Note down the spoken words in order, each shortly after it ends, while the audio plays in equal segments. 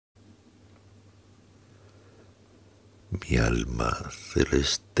Mi alma,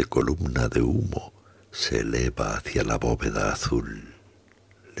 celeste columna de humo, se eleva hacia la bóveda azul.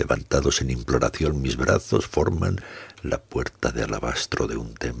 Levantados en imploración, mis brazos forman la puerta de alabastro de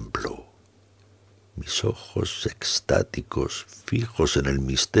un templo. Mis ojos extáticos, fijos en el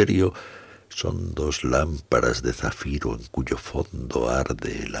misterio, son dos lámparas de zafiro en cuyo fondo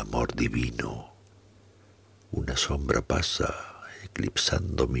arde el amor divino. Una sombra pasa,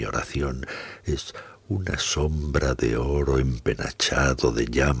 eclipsando mi oración, es una sombra de oro empenachado de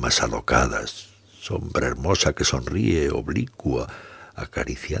llamas alocadas, sombra hermosa que sonríe oblicua,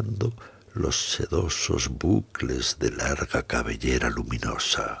 acariciando los sedosos bucles de larga cabellera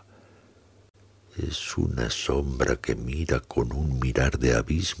luminosa. Es una sombra que mira con un mirar de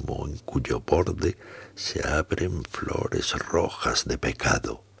abismo en cuyo borde se abren flores rojas de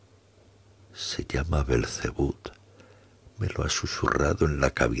pecado. Se llama Belzebuth. Me lo ha susurrado en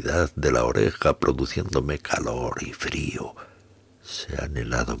la cavidad de la oreja, produciéndome calor y frío. Se han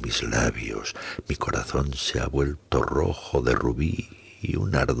helado mis labios, mi corazón se ha vuelto rojo de rubí y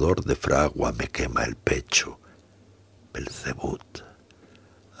un ardor de fragua me quema el pecho. Belzebuth.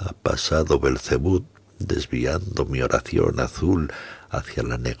 Ha pasado Belzebuth, desviando mi oración azul hacia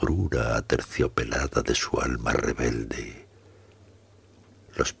la negrura aterciopelada de su alma rebelde.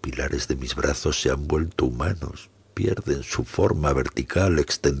 Los pilares de mis brazos se han vuelto humanos, pierden su forma vertical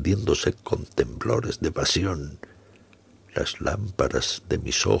extendiéndose con temblores de pasión. Las lámparas de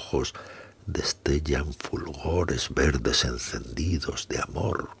mis ojos destellan fulgores verdes encendidos de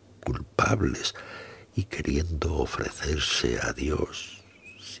amor, culpables y queriendo ofrecerse a Dios.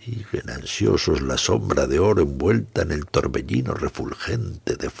 Siguen ansiosos la sombra de oro envuelta en el torbellino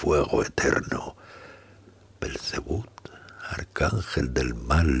refulgente de fuego eterno. Belzebuth, arcángel del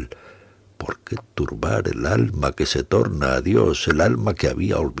mal, ¿por qué turbar el alma que se torna a Dios, el alma que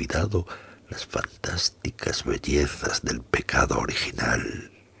había olvidado las fantásticas bellezas del pecado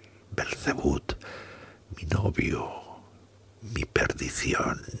original? Belzebuth, mi novio, mi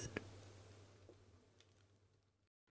perdición.